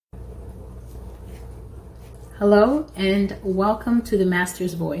Hello and welcome to the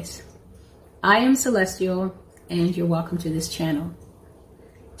Master's Voice. I am Celestial and you're welcome to this channel.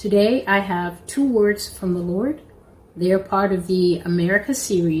 Today I have two words from the Lord. They are part of the America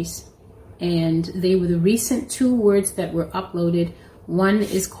series and they were the recent two words that were uploaded. One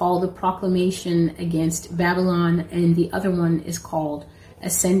is called the Proclamation against Babylon and the other one is called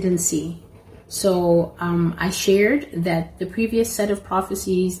Ascendancy. So I shared that the previous set of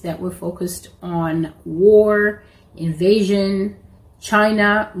prophecies that were focused on war, invasion,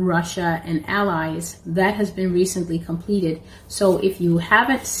 China, Russia, and allies, that has been recently completed. So if you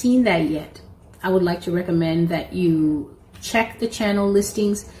haven't seen that yet, I would like to recommend that you check the channel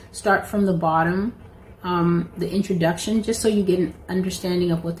listings, start from the bottom, the introduction, just so you get an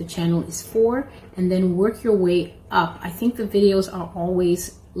understanding of what the channel is for, and then work your way up. I think the videos are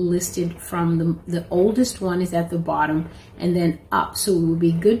always listed from the oldest one is at the bottom and then up, so it would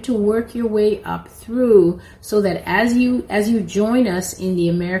be good to work your way up through so that as you join us in the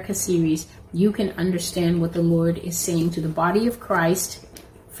America series, you can understand what the Lord is saying to the body of Christ.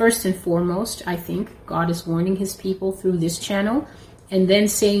 First and foremost, I think God is warning his people through this channel, and then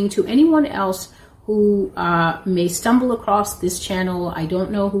saying to anyone else who may stumble across this channel. I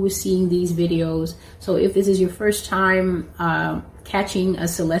don't know who is seeing these videos, so if this is your first time catching a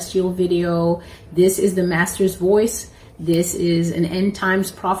celestial video, this is the Master's Voice. This is an end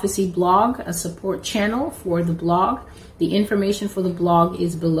times prophecy blog, a support channel for the blog. The information for the blog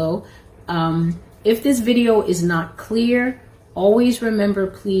is below. If this video is not clear, always remember,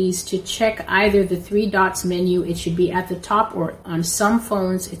 please, to check either the three dots menu. It should be at the top, or on some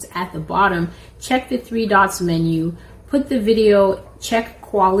phones, it's at the bottom. Check the three dots menu, put the video, check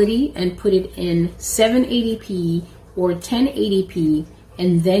quality, and put it in 780p or 1080p,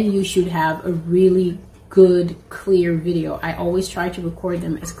 and then you should have a really good, clear video. I always try to record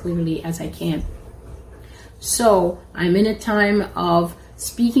them as clearly as I can. So I'm in a time of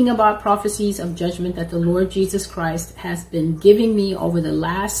speaking about prophecies of judgment that the Lord Jesus Christ has been giving me over the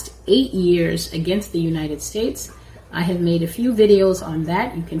last 8 years against the United States. I have made a few videos on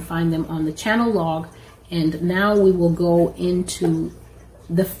that. You can find them on the channel log. And now we will go into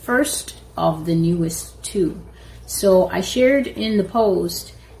the first of the newest two. So I shared in the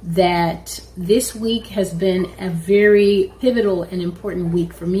post that this week has been a very pivotal and important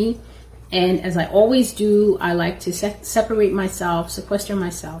week for me. And as I always do, I like to separate myself, sequester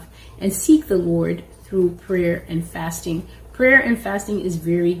myself, and seek the Lord through prayer and fasting. Prayer and fasting is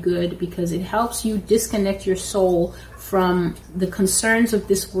very good because it helps you disconnect your soul from the concerns of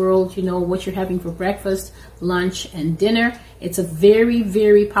this world, you know, what you're having for breakfast, lunch, and dinner. It's a very,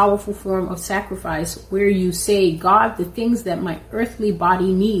 very powerful form of sacrifice where you say, God, the things that my earthly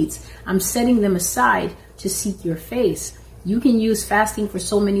body needs, I'm setting them aside to seek your face. You can use fasting for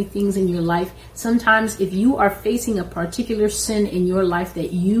so many things in your life. Sometimes if you are facing a particular sin in your life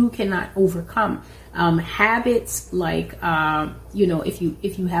that you cannot overcome, habits like, you know, if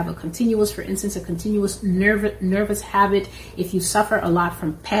you have a continuous, for instance, a continuous nervous habit, if you suffer a lot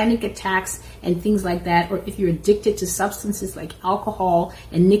from panic attacks and things like that, or if you're addicted to substances like alcohol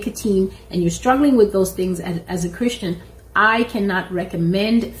and nicotine, and you're struggling with those things as a Christian, I cannot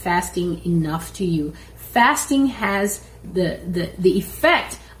recommend fasting enough to you. Fasting has the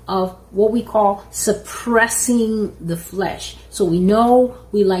effect of what we call suppressing the flesh. So we know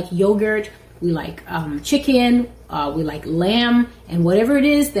we like yogurt, we like chicken, we like lamb, and whatever it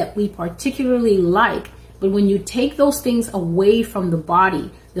is that we particularly like. But when you take those things away from the body,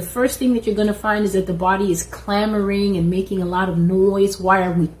 the first thing that you're going to find is that the body is clamoring and making a lot of noise. Why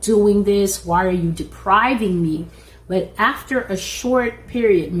are we doing this? Why are you depriving me? But after a short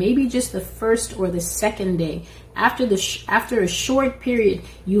period, maybe just the first or the second day, after a short period,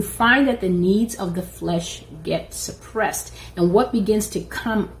 you find that the needs of the flesh get suppressed. And what begins to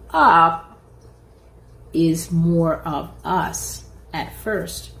come up is more of us at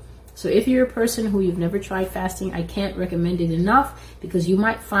first. So if you're a person who you've never tried fasting, I can't recommend it enough, because you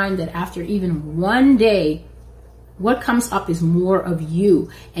might find that after even one day, what comes up is more of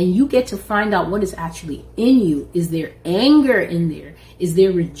you, and you get to find out what is actually in you. Is there anger in there? Is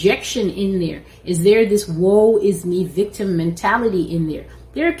there rejection in there? Is there this woe is me victim mentality in there?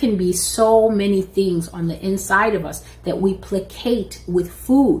 There can be so many things on the inside of us that we placate with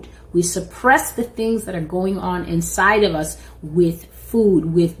food. We suppress the things that are going on inside of us with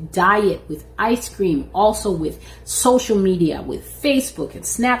food, with diet, with ice cream, also with social media, with Facebook and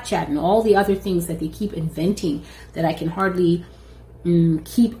Snapchat and all the other things that they keep inventing that I can hardly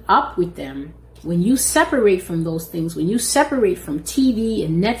keep up with them. When you separate from those things, when you separate from TV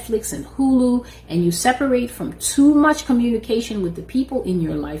and Netflix and Hulu, and you separate from too much communication with the people in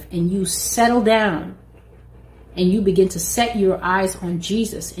your life, and you settle down and you begin to set your eyes on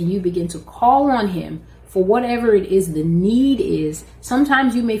Jesus and you begin to call on him for whatever it is the need is,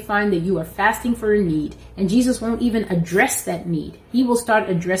 sometimes you may find that you are fasting for a need and Jesus won't even address that need. He will start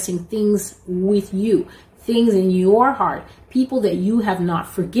addressing things with you, things in your heart, people that you have not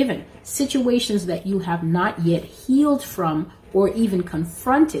forgiven, situations that you have not yet healed from or even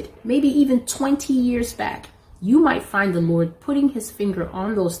confronted, maybe even 20 years back. You might find the Lord putting his finger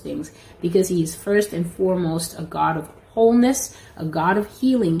on those things because he is first and foremost a God of wholeness, a God of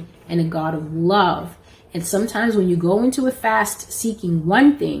healing, and a God of love. And sometimes when you go into a fast seeking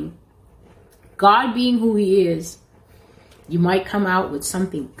one thing, God being who he is, you might come out with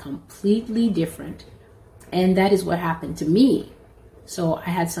something completely different. And that is what happened to me. So I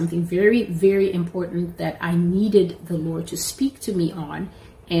had something very, very important that I needed the Lord to speak to me on.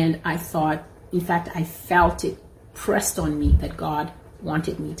 And I thought, in fact, I felt it pressed on me that God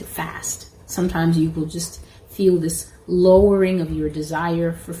wanted me to fast. Sometimes you will just feel this lowering of your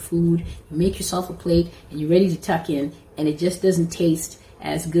desire for food. You make yourself a plate and you're ready to tuck in, and it just doesn't taste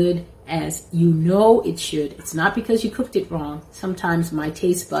as good as you know it should. It's not because you cooked it wrong. Sometimes my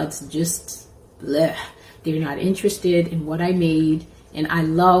taste buds just, bleh, they're not interested in what I made, and I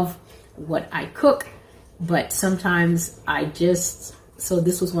love what I cook, but sometimes so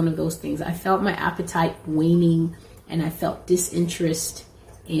this was one of those things. I felt my appetite waning, and I felt disinterest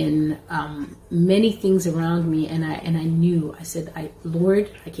in many things around me, and I knew, I said, Lord,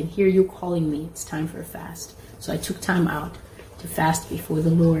 I can hear you calling me. It's time for a fast. So I took time out to fast before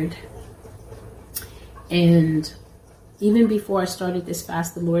the Lord. And even before I started this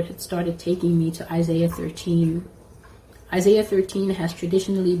fast, the Lord had started taking me to Isaiah 13. Isaiah 13 has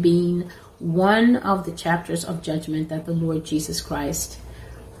traditionally been one of the chapters of judgment that the Lord Jesus Christ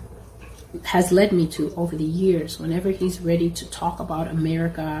has led me to over the years. Whenever he's ready to talk about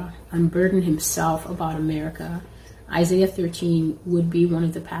America, unburden himself about America, Isaiah 13 would be one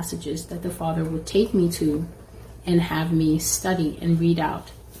of the passages that the Father would take me to and have me study and read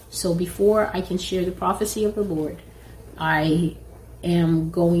out. So before I can share the prophecy of the Lord, I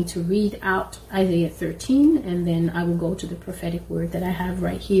am going to read out Isaiah 13, and then I will go to the prophetic word that I have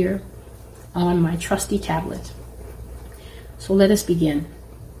right here on my trusty tablet. So let us begin.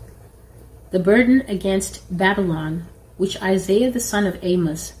 The burden against Babylon, which Isaiah the son of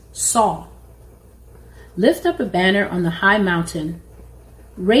Amos saw. Lift up a banner on the high mountain.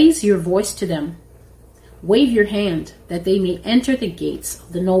 Raise your voice to them. Wave your hand that they may enter the gates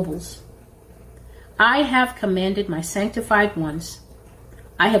of the nobles. I have commanded my sanctified ones.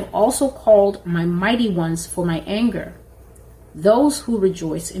 I have also called my mighty ones for my anger, those who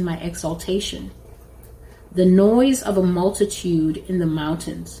rejoice in my exaltation. The noise of a multitude in the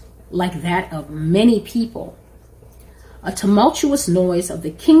mountains, like that of many people. A tumultuous noise of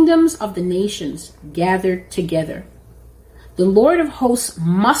the kingdoms of the nations gathered together. The Lord of hosts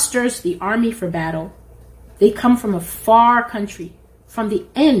musters the army for battle. They come from a far country, from the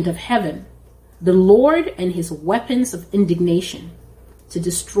end of heaven. The Lord and his weapons of indignation to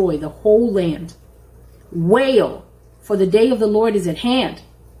destroy the whole land. Wail, for the day of the Lord is at hand.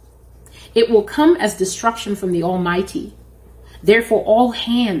 It will come as destruction from the Almighty. Therefore all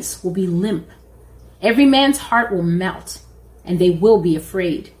hands will be limp. Every man's heart will melt, and they will be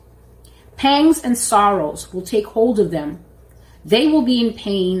afraid. Pangs and sorrows will take hold of them. They will be in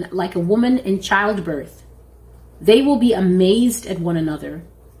pain like a woman in childbirth. They will be amazed at one another.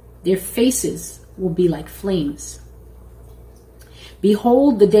 Their faces will be like flames.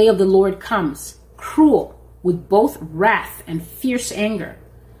 Behold, the day of the Lord comes, cruel, with both wrath and fierce anger,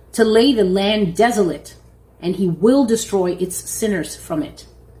 to lay the land desolate, and he will destroy its sinners from it.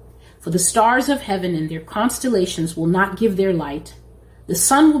 For the stars of heaven and their constellations will not give their light. The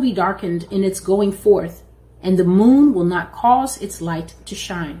sun will be darkened in its going forth, and the moon will not cause its light to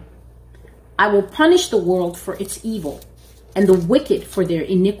shine. I will punish the world for its evil, and the wicked for their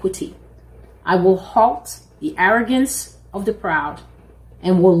iniquity. I will halt the arrogance of the proud,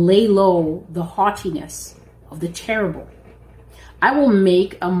 and will lay low the haughtiness of the terrible. I will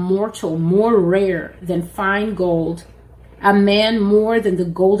make a mortal more rare than fine gold, a man more than the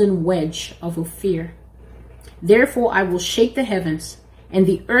golden wedge of Ophir. Therefore I will shake the heavens, and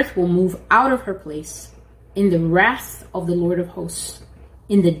the earth will move out of her place in the wrath of the Lord of hosts,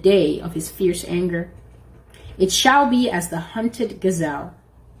 in the day of his fierce anger. It shall be as the hunted gazelle,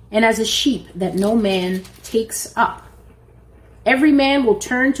 and as a sheep that no man takes up. Every man will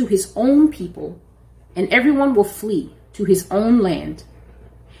turn to his own people, and everyone will flee to his own land.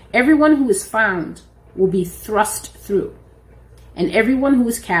 Everyone who is found will be thrust through, and everyone who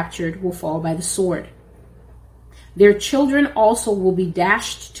is captured will fall by the sword. Their children also will be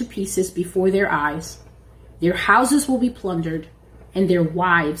dashed to pieces before their eyes. Their houses will be plundered, and their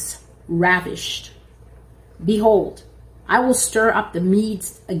wives ravished. Behold, I will stir up the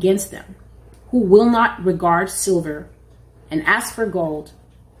Medes against them, who will not regard silver, and as for gold,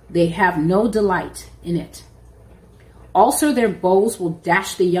 they have no delight in it. Also their bows will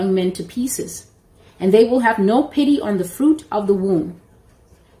dash the young men to pieces, and they will have no pity on the fruit of the womb.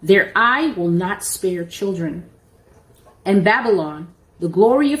 Their eye will not spare children. And Babylon, the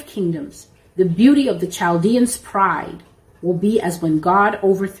glory of kingdoms, the beauty of the Chaldeans' pride, will be as when God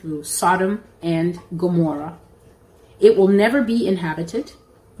overthrew Sodom and Gomorrah. It will never be inhabited,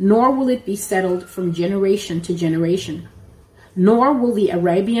 nor will it be settled from generation to generation. Nor will the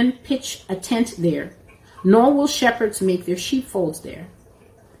Arabian pitch a tent there, nor will shepherds make their sheepfolds there.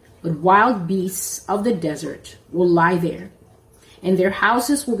 But wild beasts of the desert will lie there, and their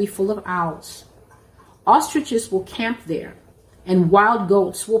houses will be full of owls. Ostriches will camp there, and wild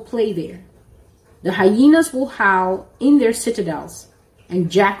goats will play there. The hyenas will howl in their citadels, and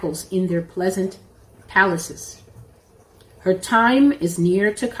jackals in their pleasant palaces. Her time is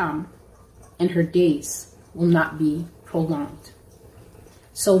near to come, and her days will not be prolonged.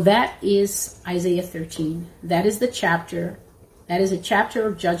 So that is Isaiah 13. That is the chapter. That is a chapter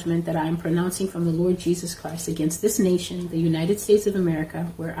of judgment that I am pronouncing from the Lord Jesus Christ against this nation, the United States of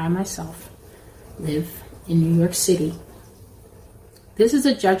America, where I myself live in New York City. This is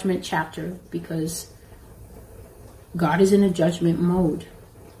a judgment chapter because God is in a judgment mode.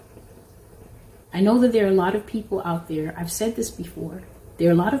 I know that there are a lot of people out there, I've said this before, there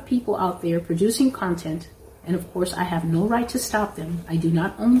are a lot of people out there producing content, and of course I have no right to stop them. I do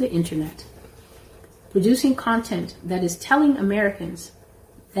not own the internet. Producing content that is telling Americans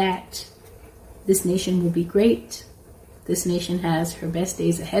that this nation will be great. This nation has her best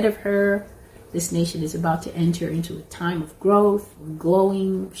days ahead of her. This nation is about to enter into a time of growth,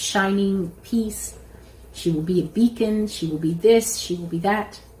 glowing, shining, peace. She will be a beacon. She will be this. She will be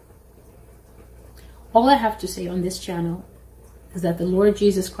that. All I have to say on this channel is that the Lord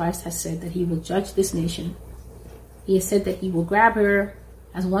Jesus Christ has said that he will judge this nation. He has said that he will grab her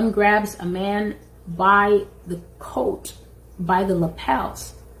as one grabs a man by the coat, by the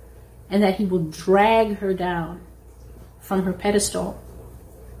lapels, and that he will drag her down from her pedestal.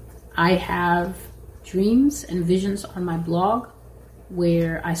 I have dreams and visions on my blog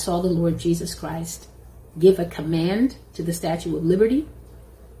where I saw the Lord Jesus Christ give a command to the Statue of Liberty.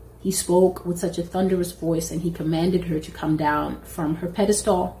 He spoke with such a thunderous voice and he commanded her to come down from her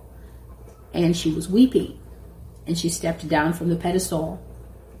pedestal, and she was weeping and she stepped down from the pedestal,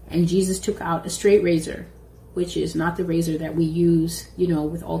 and Jesus took out a straight razor, which is not the razor that we use, you know,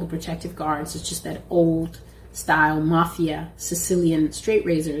 with all the protective guards. It's just that old style mafia Sicilian straight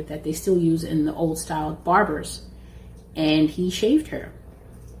razor that they still use in the old style barbers. And he shaved her.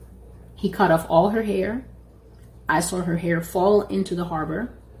 He cut off all her hair. I saw her hair fall into the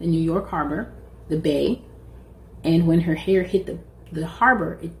harbor, the New York harbor, the bay. And when her hair hit the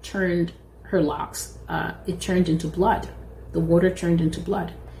harbor, it turned her locks. It turned into blood. The water turned into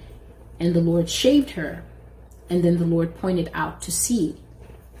blood. And the Lord shaved her. And then the Lord pointed out to sea.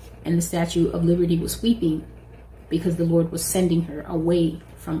 And the Statue of Liberty was weeping because the Lord was sending her away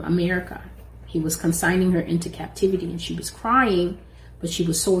from America. He was consigning her into captivity, and she was crying, but she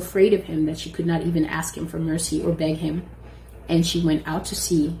was so afraid of him that she could not even ask him for mercy or beg him. And she went out to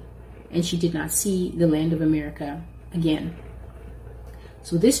sea, and she did not see the land of America again.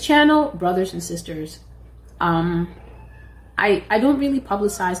 So this channel, brothers and sisters, I don't really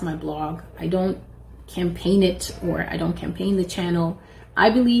publicize my blog. I don't campaign it, or I don't campaign the channel. I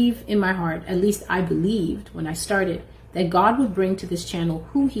believe in my heart, at least I believed when I started, that God would bring to this channel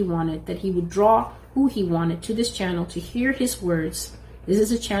who he wanted, that he would draw who he wanted to this channel to hear his words. This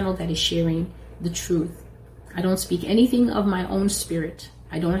is a channel that is sharing the truth. I don't speak anything of my own spirit.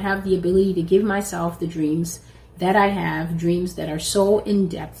 I don't have the ability to give myself the dreams that I have, dreams that are so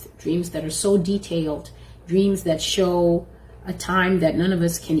in-depth, dreams that are so detailed, dreams that show a time that none of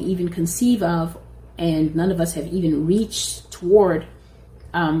us can even conceive of, and none of us have even reached toward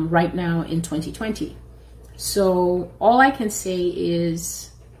right now in 2020. So all I can say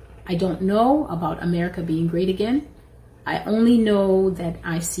is I don't know about America being great again. I only know that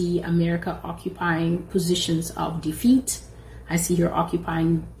I see America occupying positions of defeat. I see her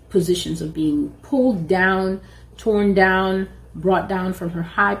occupying positions of being pulled down, torn down, brought down from her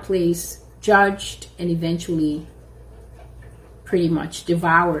high place, judged, and eventually pretty much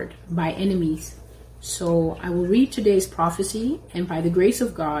devoured by enemies. So I will read today's prophecy, and by the grace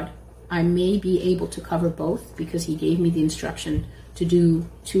of God, I may be able to cover both because he gave me the instruction to do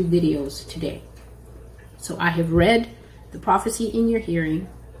 2 videos today. So I have read the prophecy in your hearing,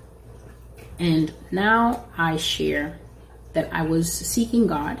 And now I share that I was seeking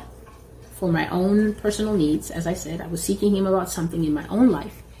God for my own personal needs. As I said, I was seeking him about something in my own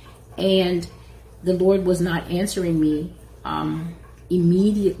life. And the Lord was not answering me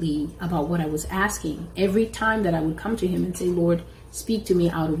immediately about what I was asking. Every time that I would come to him and say, Lord, speak to me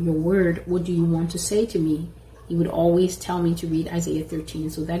out of your word. What do you want to say to me? He would always tell me to read Isaiah 13.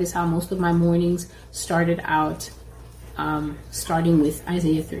 So that is how most of my mornings started out, starting with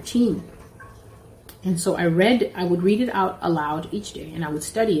Isaiah 13. And so I would read it out aloud each day, and I would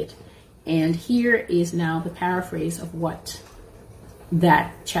study it. And here is now the paraphrase of what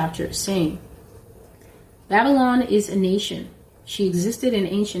that chapter is saying. Babylon is a nation. She existed in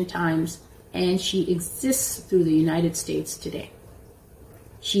ancient times, and she exists through the United States today.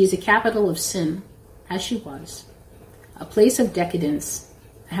 She is a capital of sin, as she was, a place of decadence,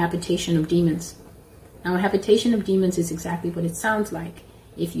 a habitation of demons. Now, a habitation of demons is exactly what it sounds like.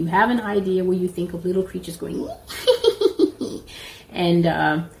 If you have an idea where you think of little creatures going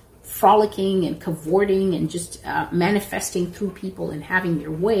and frolicking and cavorting and just manifesting through people and having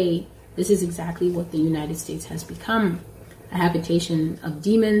their way, this is exactly what the United States has become. A habitation of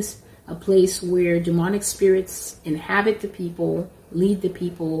demons, a place where demonic spirits inhabit the people, lead the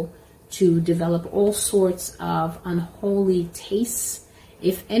people to develop all sorts of unholy tastes.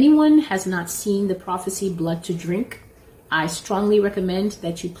 If anyone has not seen the prophecy Blood to Drink, I strongly recommend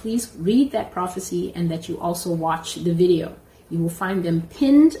that you please read that prophecy and that you also watch the video. You will find them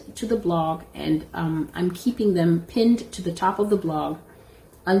pinned to the blog, and I'm keeping them pinned to the top of the blog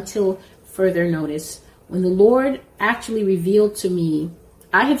until further notice. When the Lord actually revealed to me,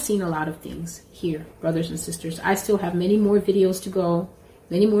 I have seen a lot of things here, brothers and sisters. I still have many more videos to go,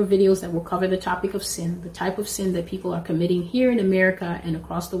 many more videos that will cover the topic of sin, the type of sin that people are committing here in America and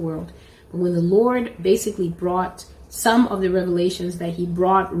across the world. But when the Lord basically brought some of the revelations that he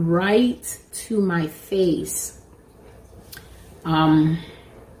brought right to my face,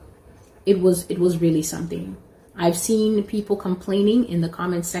 it was really something. I've seen people complaining in the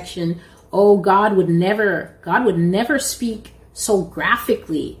comment section, oh, God would never speak so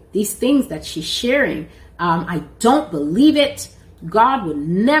graphically. These things that she's sharing, I don't believe it. God would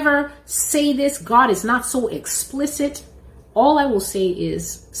never say this. God is not so explicit. All I will say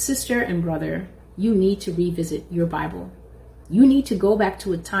is, sister and brother, you need to revisit your Bible. You need to go back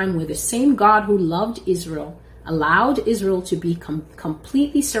to a time where the same God who loved Israel allowed Israel to be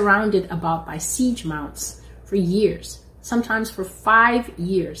completely surrounded about by siege mounts for years, sometimes for 5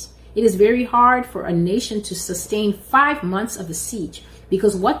 years. It is very hard for a nation to sustain 5 months of a siege,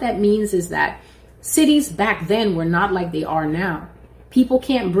 because what that means is that cities back then were not like they are now. People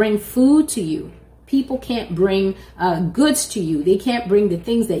can't bring food to you. People can't bring goods to you. They can't bring the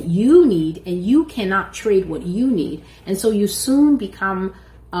things that you need, and you cannot trade what you need. And so you soon become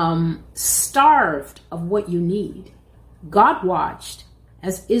starved of what you need. God watched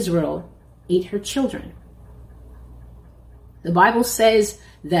as Israel ate her children. The Bible says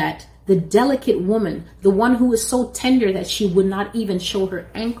that the delicate woman, the one who was so tender that she would not even show her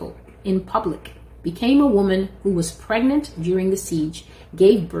ankle in public, became a woman who was pregnant during the siege,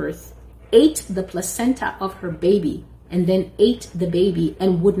 gave birth, ate the placenta of her baby, and then ate the baby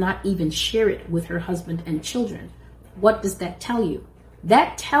and would not even share it with her husband and children. What does that tell you?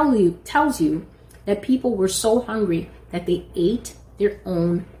 That tells you that people were so hungry that they ate their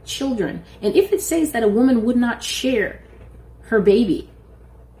own children. And if it says that a woman would not share her baby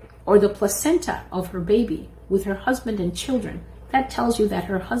or the placenta of her baby with her husband and children, that tells you that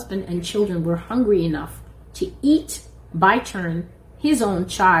her husband and children were hungry enough to eat by turn his own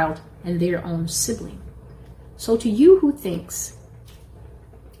child and their own sibling. So to you who thinks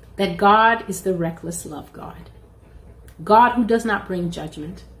that God is the reckless love God, God who does not bring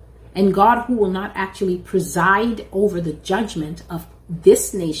judgment, and God who will not actually preside over the judgment of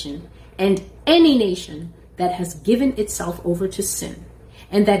this nation and any nation that has given itself over to sin,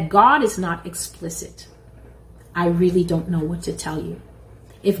 and that God is not explicit, I really don't know what to tell you.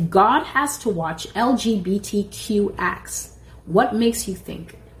 If God has to watch LGBTQ acts, what makes you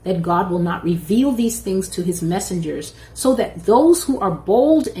think that God will not reveal these things to his messengers so that those who are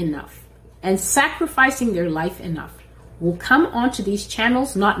bold enough and sacrificing their life enough will come onto these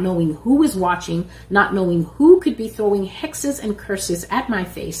channels not knowing who is watching, not knowing who could be throwing hexes and curses at my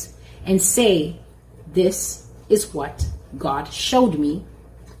face, and say, this is what God showed me.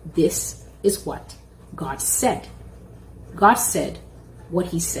 This is what God said. God said what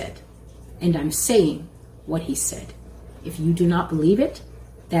he said, and I'm saying what he said. If you do not believe it,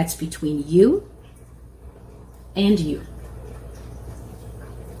 that's between you and you.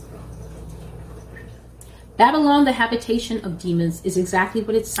 Babylon, the habitation of demons, is exactly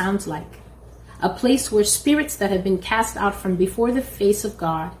what it sounds like. a place where spirits that have been cast out from before the face of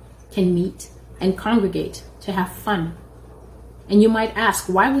God can meet and congregate to have fun. And you might ask,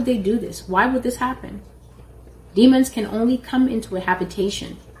 why would they do this? Why would this happen? Demons can only come into a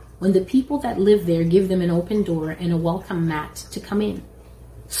habitation when the people that live there give them an open door and a welcome mat to come in,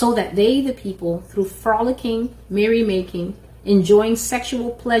 so that they, the people, through frolicking, merrymaking, enjoying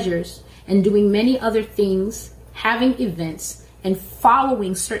sexual pleasures, and doing many other things, having events, and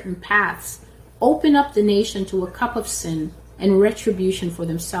following certain paths, open up the nation to a cup of sin and retribution for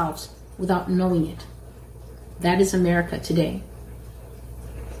themselves without knowing it. That is America today.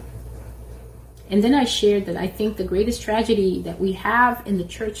 And then I shared that I think the greatest tragedy that we have in the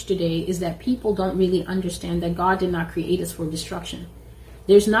church today is that people don't really understand that God did not create us for destruction.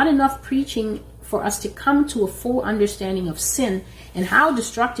 There's not enough preaching for us to come to a full understanding of sin and how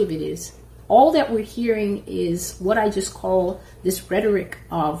destructive it is. All that we're hearing is what I just call this rhetoric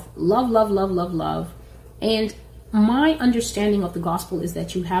of love, love, love, love, love. And my understanding of the gospel is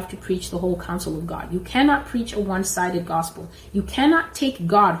that you have to preach the whole counsel of God. You cannot preach a one-sided gospel. You cannot take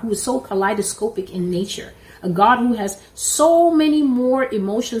God, who is so kaleidoscopic in nature, a God who has so many more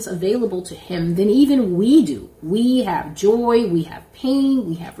emotions available to him than even we do. We have joy, we have pain,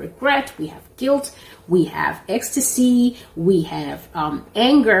 we have regret, we have guilt, we have ecstasy, we have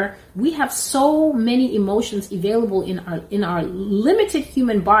anger. We have so many emotions available in our limited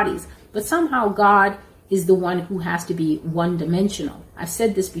human bodies, but somehow God is the one who has to be one-dimensional. I've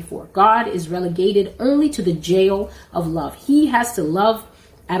said this before. God is relegated only to the jail of love. He has to love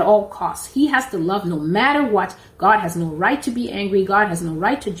at all costs. He has to love no matter what. God has no right to be angry. God has no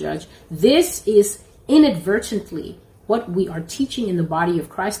right to judge. This is inadvertently what we are teaching in the body of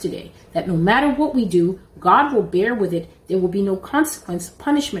Christ today, that no matter what we do, God will bear with it. There will be no consequence,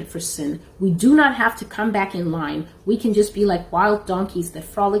 punishment for sin. We do not have to come back in line. We can just be like wild donkeys that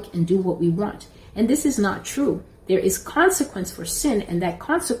frolic and do what we want. And this is not true. There is consequence for sin, and that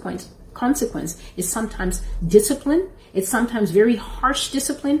consequence is sometimes discipline. It's sometimes very harsh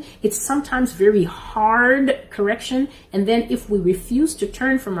discipline. It's sometimes very hard correction. And then if we refuse to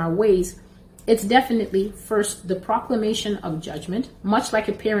turn from our ways, it's definitely first the proclamation of judgment, much like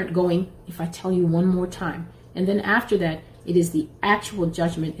a parent going, if I tell you one more time. And then after that, it is the actual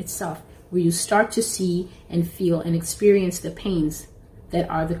judgment itself, where you start to see and feel and experience the pains that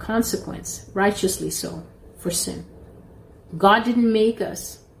are the consequence, righteously so, for sin. God didn't make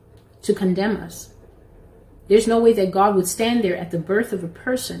us to condemn us. There's no way that God would stand there at the birth of a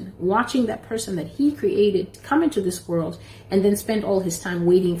person, watching that person that he created come into this world, and then spend all his time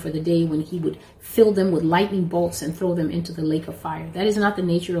waiting for the day when he would fill them with lightning bolts and throw them into the lake of fire. That is not the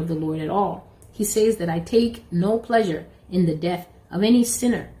nature of the Lord at all. He says that I take no pleasure in the death of any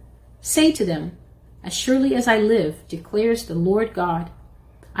sinner. Say to them, as surely as I live, declares the Lord God,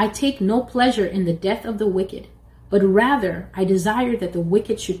 I take no pleasure in the death of the wicked, but rather I desire that the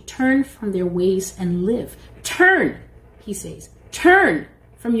wicked should turn from their ways and live. Turn, he says, turn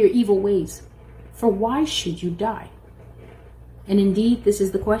from your evil ways. For why should you die? And indeed, this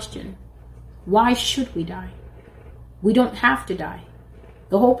is the question. Why should we die? We don't have to die.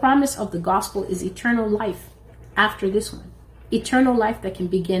 The whole promise of the gospel is eternal life after this one. Eternal life that can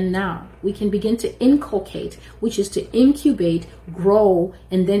begin now. We can begin to inculcate, which is to incubate, grow,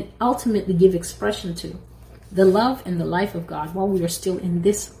 and then ultimately give expression to the love and the life of God while we are still in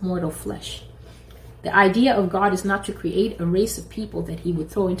this mortal flesh. The idea of God is not to create a race of people that he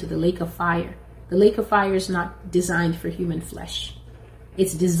would throw into the lake of fire. The lake of fire is not designed for human flesh.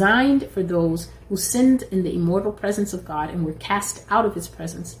 It's designed for those who sinned in the immortal presence of God and were cast out of his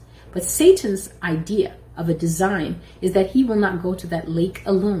presence. But Satan's idea of a design is that he will not go to that lake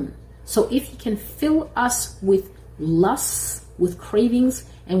alone. So if he can fill us with lusts, with cravings,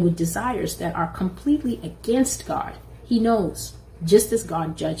 and with desires that are completely against God, he knows, just as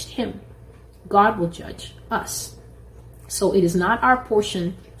God judged him, God will judge us. So it is not our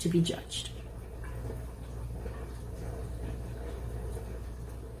portion to be judged.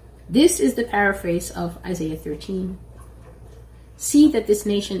 This is the paraphrase of Isaiah 13. See that this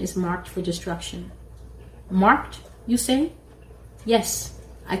nation is marked for destruction. Marked, you say? Yes,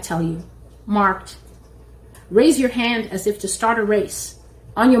 I tell you, marked. Raise your hand as if to start a race.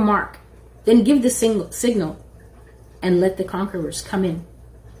 On your mark, then give the signal and let the conquerors come in.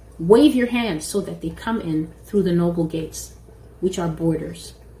 Wave your hand so that they come in through the noble gates, which are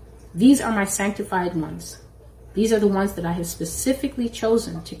borders. These are my sanctified ones. These are the ones that I have specifically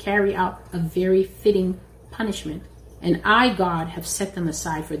chosen to carry out a very fitting punishment. And I, God, have set them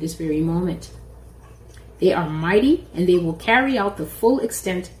aside for this very moment. They are mighty, and they will carry out the full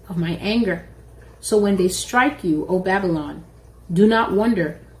extent of my anger. So when they strike you, O Babylon, do not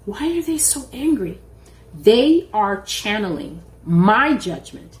wonder, Why are they so angry? They are channeling my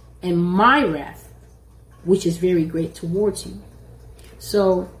judgment and my wrath, which is very great towards you.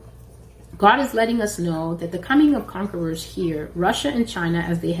 So God is letting us know that the coming of conquerors here, Russia and China,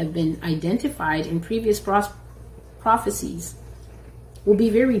 as they have been identified in previous prophecies, will be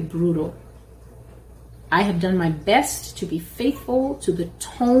very brutal. I have done my best to be faithful to the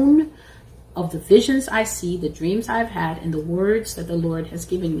tone of the visions I see, the dreams I've had, and the words that the Lord has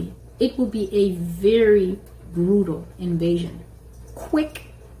given me. It will be a very brutal invasion. Quick,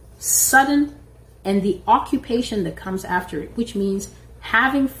 sudden, and the occupation that comes after it, which means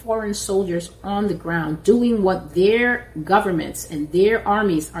having foreign soldiers on the ground doing what their governments and their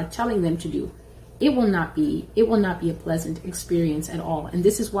armies are telling them to do. It will not be a pleasant experience at all. And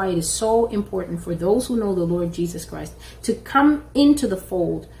this is why it is so important for those who know the Lord Jesus Christ to come into the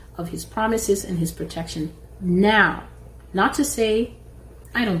fold of his promises and his protection now. Not to say,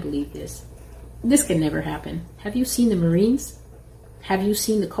 I don't believe this. This can never happen. Have you seen the Marines? Have you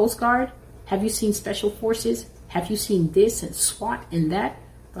seen the Coast Guard? Have you seen Special Forces? Have you seen this and SWAT and that?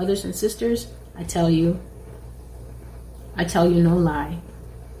 Brothers and sisters, I tell you no lie.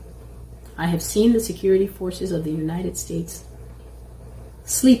 I have seen the security forces of the United States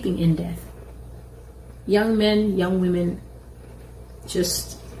sleeping in death. Young men, young women,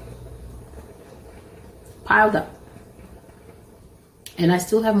 just piled up. And I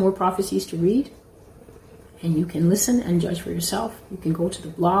still have more prophecies to read. And you can listen and judge for yourself. You can go to the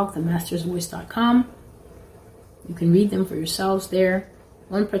blog, themastersvoice.com. You can read them for yourselves there.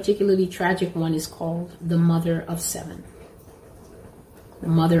 One particularly tragic one is called The Mother of Seven. The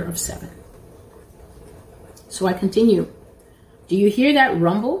Mother of Seven. So I continue. Do you hear that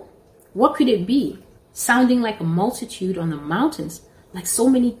rumble? What could it be? Sounding like a multitude on the mountains, like so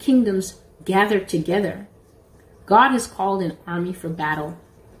many kingdoms gathered together. God has called an army for battle.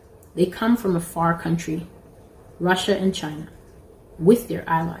 They come from a far country, Russia and China, with their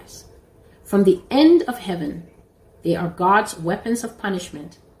allies. From the end of heaven, they are God's weapons of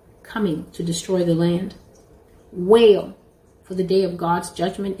punishment, coming to destroy the land. Wail, for the day of God's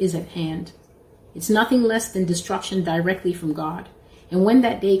judgment is at hand. It's nothing less than destruction directly from God. And when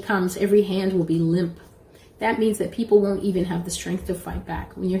that day comes, every hand will be limp. That means that people won't even have the strength to fight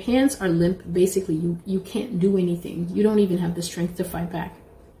back. When your hands are limp, basically you can't do anything. You don't even have the strength to fight back.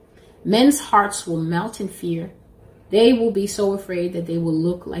 Men's hearts will melt in fear. They will be so afraid that they will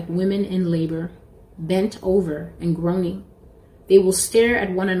look like women in labor, bent over and groaning. They will stare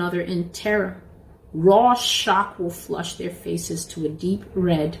at one another in terror. Raw shock will flush their faces to a deep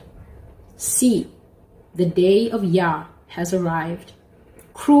red. See, the day of Yah has arrived.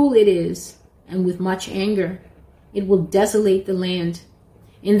 Cruel it is, and with much anger. It will desolate the land.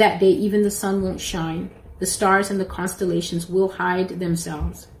 In that day, even the sun won't shine. The stars and the constellations will hide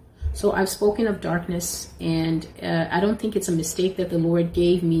themselves. So I've spoken of darkness, and I don't think it's a mistake that the Lord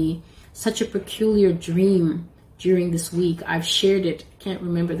gave me such a peculiar dream during this week. I've shared it. I can't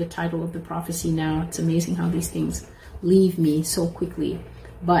remember the title of the prophecy now. It's amazing how these things leave me so quickly.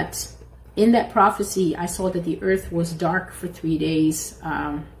 But in that prophecy, I saw that the earth was dark for 3 days.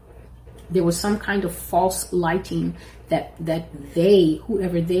 There was some kind of false lighting that they,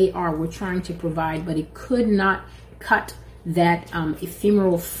 whoever they are, were trying to provide, but it could not cut that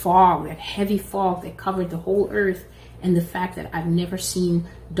ephemeral fog, that heavy fog that covered the whole earth, and the fact that I've never seen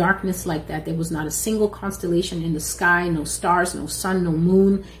darkness like that. There was not a single constellation in the sky, no stars, no sun, no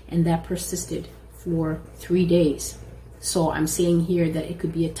moon, and that persisted for 3 days. So I'm saying here that it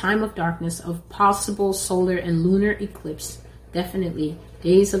could be a time of darkness, of possible solar and lunar eclipse. Definitely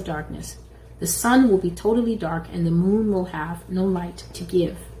days of darkness. The sun will be totally dark and the moon will have no light to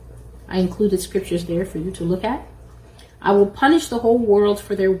give. I included scriptures there for you to look at. I will punish the whole world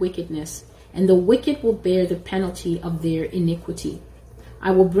for their wickedness, and the wicked will bear the penalty of their iniquity.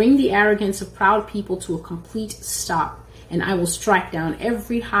 I will bring the arrogance of proud people to a complete stop, and I will strike down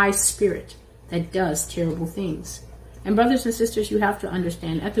every high spirit that does terrible things. And brothers and sisters, you have to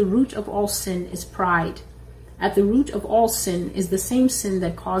understand, at the root of all sin is pride. At the root of all sin is the same sin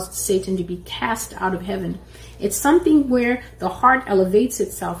that caused Satan to be cast out of heaven. It's something where the heart elevates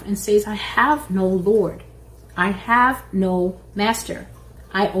itself and says, I have no Lord. I have no master.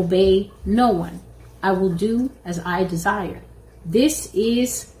 I obey no one. I will do as I desire. This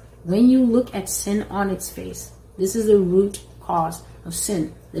is, when you look at sin on its face, this is the root cause of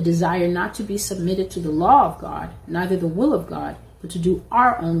sin. The desire not to be submitted to the law of God, neither the will of God, but to do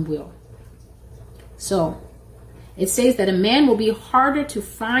our own will. So, it says that a man will be harder to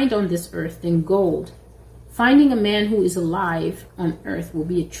find on this earth than gold. Finding a man who is alive on earth will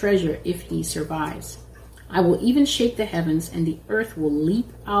be a treasure if he survives. I will even shake the heavens, and the earth will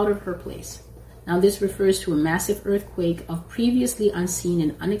leap out of her place. Now this refers to a massive earthquake of previously unseen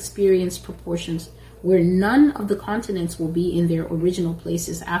and unexperienced proportions, where none of the continents will be in their original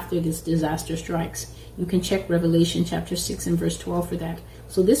places after this disaster strikes. You can check Revelation chapter 6 and verse 12 for that.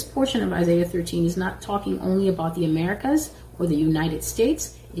 So this portion of Isaiah 13 is not talking only about the Americas or the United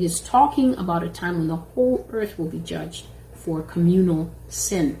States. It is talking about a time when the whole earth will be judged for communal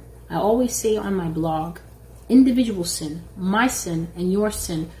sin. I always say on my blog, individual sin, my sin and your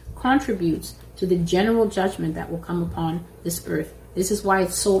sin, contributes to the general judgment that will come upon this earth. This is why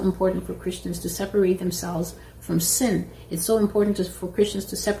it's so important for Christians to separate themselves from sin. It's so important for Christians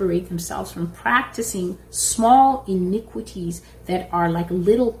to separate themselves from practicing small iniquities that are like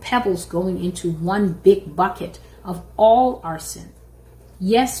little pebbles going into one big bucket of all our sin.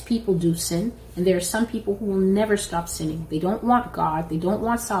 Yes, people do sin, and there are some people who will never stop sinning. They don't want God, they don't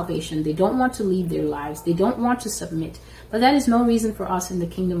want salvation, they don't want to lead their lives, they don't want to submit. But that is no reason for us in the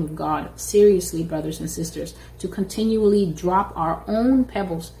kingdom of God, seriously, brothers and sisters, to continually drop our own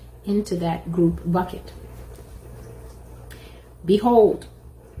pebbles into that group bucket. Behold,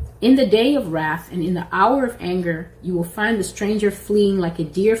 in the day of wrath and in the hour of anger, you will find the stranger fleeing like a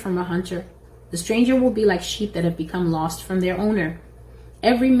deer from a hunter. The stranger will be like sheep that have become lost from their owner.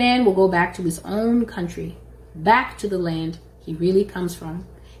 Every man will go back to his own country, back to the land he really comes from.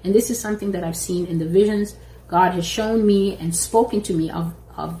 And this is something that I've seen in the visions. God has shown me and spoken to me of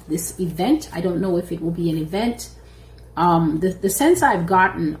this event. I don't know if it will be an event. The sense I've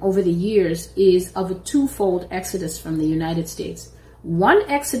gotten over the years is of a twofold exodus from the United States. One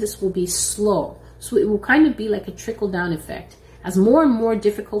exodus will be slow, so it will kind of be like a trickle-down effect. As more and more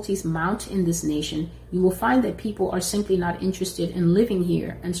difficulties mount in this nation, you will find that people are simply not interested in living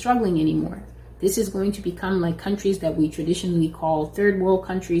here and struggling anymore. This is going to become like countries that we traditionally call third world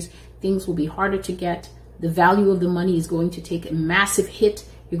countries. Things will be harder to get. The value of the money is going to take a massive hit.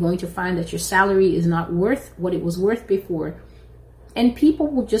 You're going to find that your salary is not worth what it was worth before. And people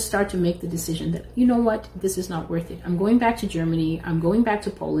will just start to make the decision that, you know what, this is not worth it. I'm going back to Germany. I'm going back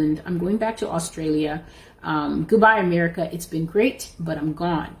to Poland. I'm going back to Australia. Goodbye, America. It's been great, but I'm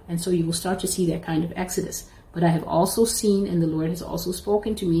gone. And so you will start to see that kind of exodus. But I have also seen, and the Lord has also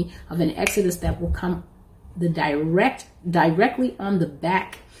spoken to me of an exodus that will come directly on the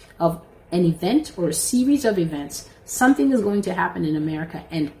back of an event or a series of events. Something is going to happen in America,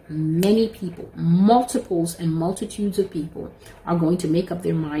 and many people, multiples and multitudes of people, are going to make up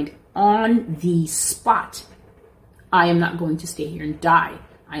their mind on the spot. I am not going to stay here and die.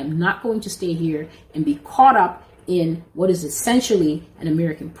 I am not going to stay here and be caught up in what is essentially an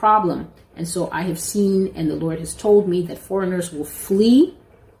American problem. And so I have seen, and the Lord has told me, that foreigners will flee.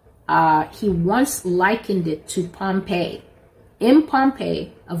 He once likened it to Pompeii. In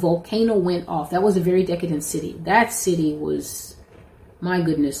Pompeii, a volcano went off. That was a very decadent city. That city was, my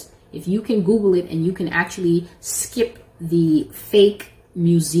goodness. If you can Google it and you can actually skip the fake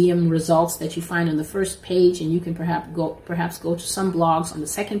museum results that you find on the first page, and you can perhaps go to some blogs on the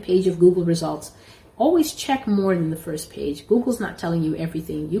second page of Google results. Always check more than the first page. Google's not telling you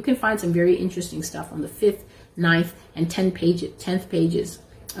everything. You can find some very interesting stuff on the 5th, 9th, and 10th pages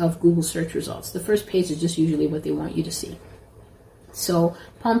of Google search results. The first page is just usually what they want you to see. So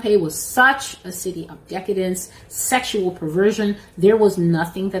Pompeii was such a city of decadence, sexual perversion. There was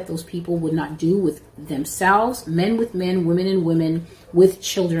nothing that those people would not do with themselves, men with men, women and women, with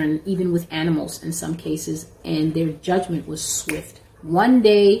children, even with animals in some cases. And their judgment was swift. One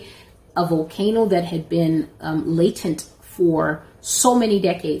day, a volcano that had been latent for so many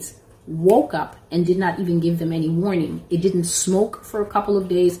decades woke up and did not even give them any warning. It didn't smoke for a couple of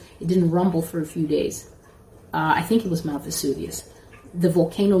days. It didn't rumble for a few days. I think it was Mount Vesuvius. The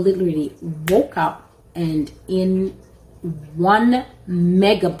volcano literally woke up and in one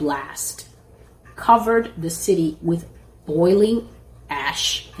mega blast covered the city with boiling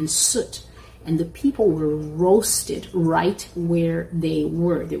ash and soot. And the people were roasted right where they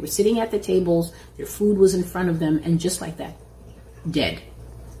were. They were sitting at the tables, their food was in front of them, and just like that, dead.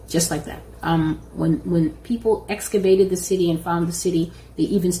 Just like that. When people excavated the city and found the city, they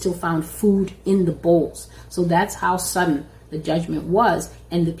even still found food in the bowls. So that's how sudden the judgment was,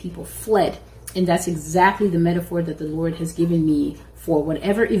 and the people fled. And that's exactly the metaphor that the Lord has given me for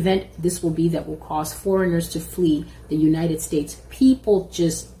whatever event this will be that will cause foreigners to flee the United States. People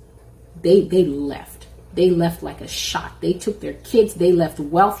just, they left. They left like a shot. They took their kids. They left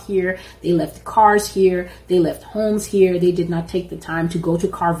wealth here. They left cars here. They left homes here. They did not take the time to go to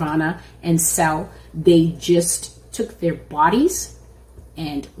Carvana and sell. They just took their bodies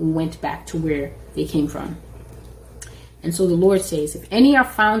and went back to where they came from. And so the Lord says, if any are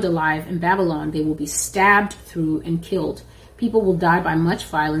found alive in Babylon, they will be stabbed through and killed. People will die by much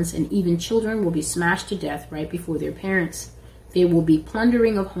violence, and even children will be smashed to death right before their parents. There will be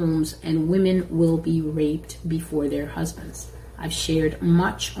plundering of homes, and women will be raped before their husbands. I've shared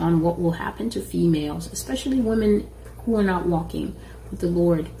much on what will happen to females, especially women who are not walking with the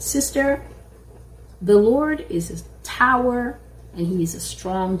Lord. Sister, the Lord is a tower, and he is a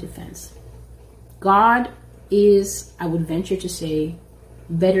strong defense. God is, I would venture to say,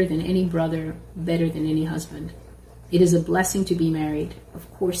 better than any brother, better than any husband. It is a blessing to be married. Of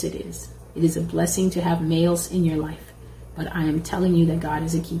course it is. It is a blessing to have males in your life. But I am telling you that God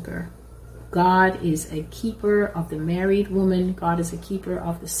is a keeper. God is a keeper of the married woman. God is a keeper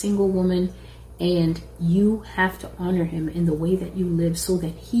of the single woman. And you have to honor him in the way that you live so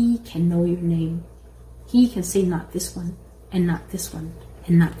that he can know your name. He can say not this one, and not this one,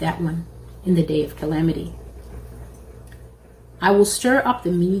 and not that one in the day of calamity. I will stir up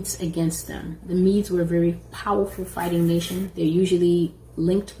the Medes against them. The Medes were a very powerful fighting nation. They're usually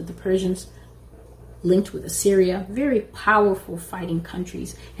linked with the Persians, linked with Assyria, very powerful fighting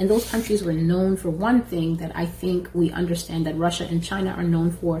countries. And those countries were known for one thing that I think we understand that Russia and China are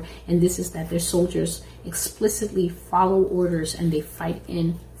known for, and this is that their soldiers explicitly follow orders and they fight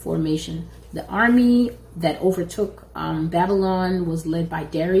in formation. The army that overtook Babylon was led by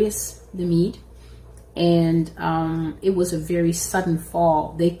Darius the Mede. And it was a very sudden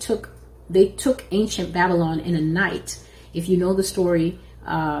fall. They took ancient Babylon in a night. If you know the story,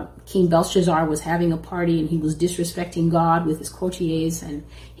 King Belshazzar was having a party and he was disrespecting God with his courtiers and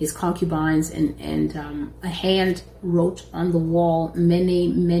his concubines, and a hand wrote on the wall,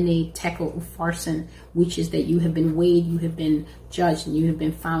 Mene, Mene, Tekel, Upharsin, which is that you have been weighed, you have been judged, and you have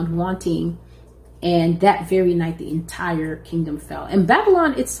been found wanting. And that very night, the entire kingdom fell. And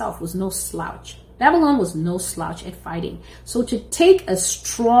Babylon itself was no slouch. Babylon was no slouch at fighting. So to take a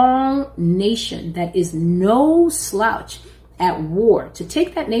strong nation that is no slouch at war, to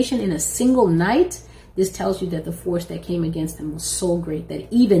take that nation in a single night, this tells you that the force that came against them was so great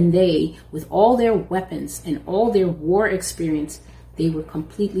that even they, with all their weapons and all their war experience, they were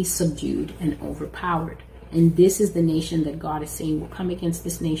completely subdued and overpowered. And this is the nation that God is saying will come against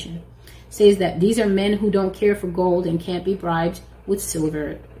this nation. It says that these are men who don't care for gold and can't be bribed with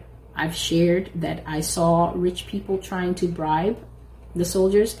silver. I've shared that I saw rich people trying to bribe the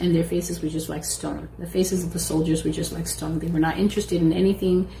soldiers, and their faces were just like stone. The faces of the soldiers were just like stone. They were not interested in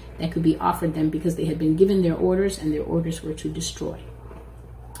anything that could be offered them because they had been given their orders, and their orders were to destroy.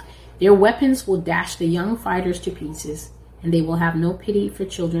 Their weapons will dash the young fighters to pieces, and they will have no pity for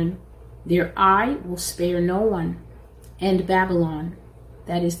children. Their eye will spare no one. And Babylon,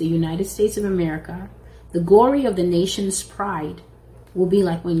 that is the United States of America, the glory of the nation's pride, will be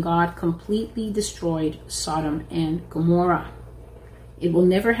like when God completely destroyed Sodom and Gomorrah. It will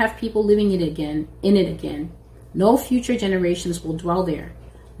never have people living in it again. No future generations will dwell there.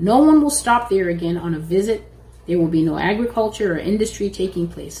 No one will stop there again on a visit. There will be no agriculture or industry taking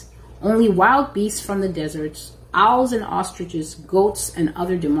place. Only wild beasts from the deserts, owls and ostriches, goats and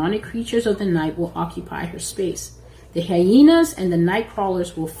other demonic creatures of the night will occupy her space. The hyenas and the night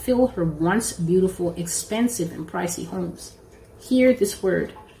crawlers will fill her once beautiful, expensive and pricey homes. Hear this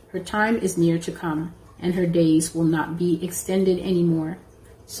word. Her time is near to come, and her days will not be extended anymore.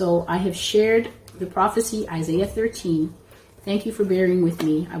 So I have shared the prophecy, Isaiah 13. Thank you for bearing with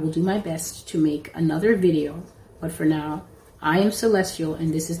me. I will do my best to make another video. But for now, I am Celestial,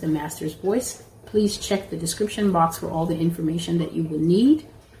 and this is the Master's Voice. Please check the description box for all the information that you will need.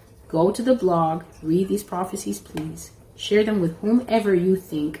 Go to the blog, read these prophecies, please. Share them with whomever you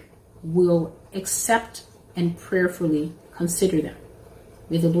think will accept and prayerfully consider them.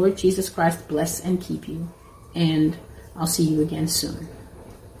 May the Lord Jesus Christ bless and keep you, and I'll see you again soon.